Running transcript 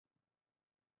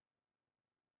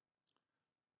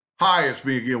Hi, it's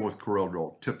me again with Corel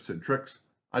Draw Tips and Tricks.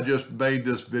 I just made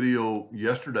this video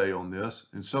yesterday on this,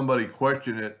 and somebody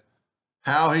questioned it,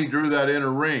 how he drew that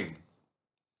inner ring.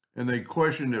 And they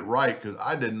questioned it right because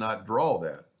I did not draw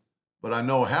that, but I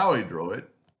know how he drew it.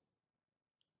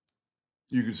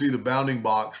 You can see the bounding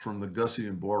box from the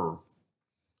Gaussian blur.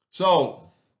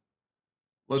 So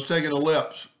let's take an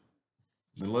ellipse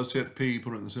and let's hit P,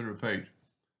 put it in the center of the page.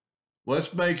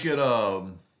 Let's make it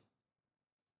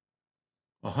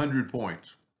 100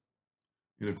 points.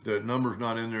 And if the number's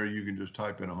not in there, you can just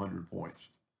type in 100 points.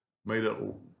 I'm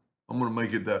going to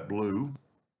make it that blue.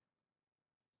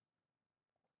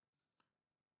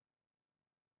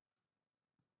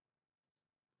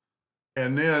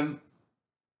 And then,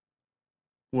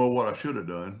 well, what I should have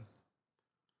done,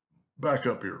 back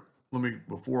up here.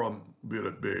 Before I bid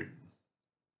it big,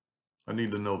 I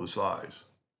need to know the size.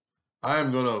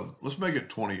 Let's make it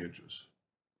 20 inches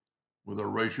with our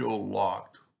ratio locked.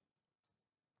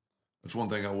 That's one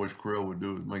thing I wish Corel would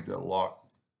do, is make that lock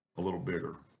a little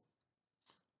bigger.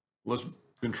 Let's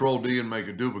Control D and make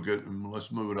a duplicate, and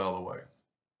let's move it out of the way.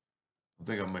 I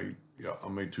think I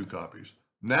made 2 copies.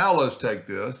 Now let's take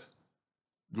this,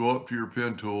 go up to your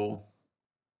pen tool,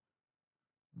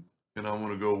 and I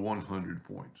want to go 100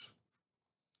 points.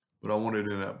 But I want it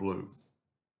in that blue.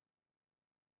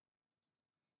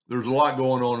 There's a lot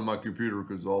going on in my computer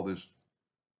because all this,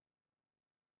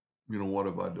 what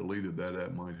if I deleted that?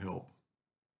 That might help.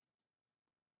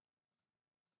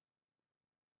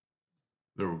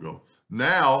 There we go.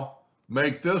 Now,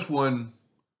 make this one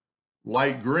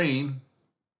light green,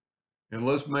 and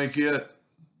let's make it,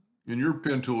 and your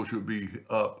pen tool should be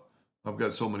up. I've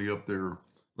got so many up there.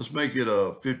 Let's make it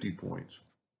 50 points.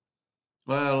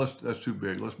 Well, that's too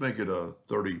big. Let's make it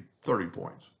 30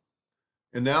 points.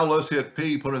 And now let's hit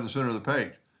P, put it in the center of the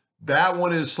page. That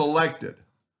one is selected.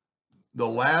 The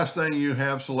last thing you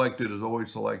have selected is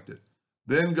always selected.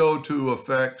 Then go to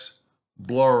Effects,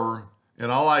 Blur,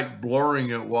 and I like blurring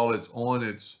it while it's on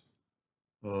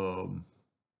on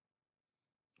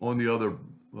the other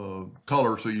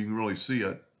color so you can really see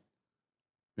it.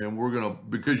 And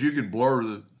because you can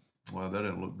blur well, that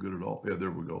didn't look good at all. Yeah,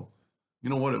 there we go. You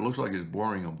know what? It looks like it's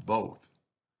blurring them both.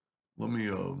 Let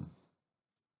me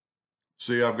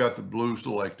see, I've got the blue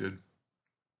selected.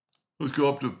 Let's go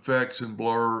up to Effects and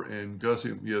Blur and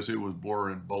Gaussian. Yes, it was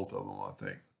blurring both of them, I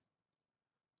think.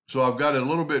 So I've got it a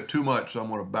little bit too much, so I'm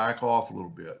going to back off a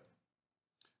little bit.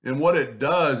 And what it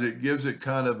does, it gives it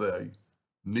kind of a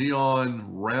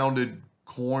neon rounded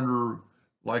corner,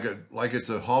 like it's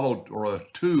a hollow or a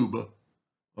tube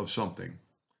of something.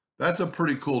 That's a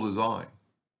pretty cool design.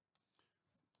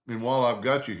 And while I've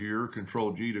got you here,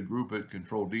 Control G to group it,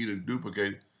 Control D to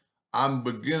duplicate it,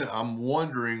 I'm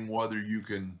wondering whether you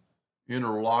can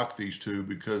interlock these two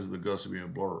because of the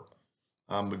Gaussian blur.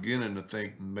 I'm beginning to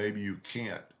think maybe you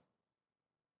can't.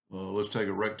 Let's take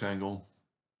a rectangle.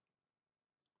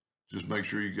 Just make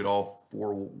sure you get all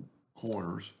 4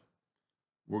 corners.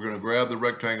 We're going to grab the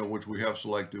rectangle, which we have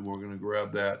selected. We're going to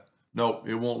grab that. No,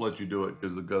 it won't let you do it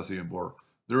because of the Gaussian blur.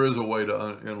 There is a way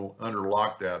to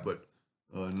interlock that, but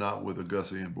not with the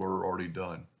Gaussian blur already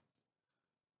done.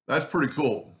 That's pretty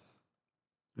cool.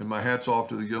 And my hat's off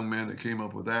to the young man that came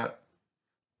up with that.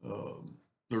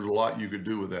 There's a lot you could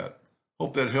do with that.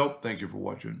 Hope that helped. Thank you for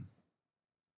watching.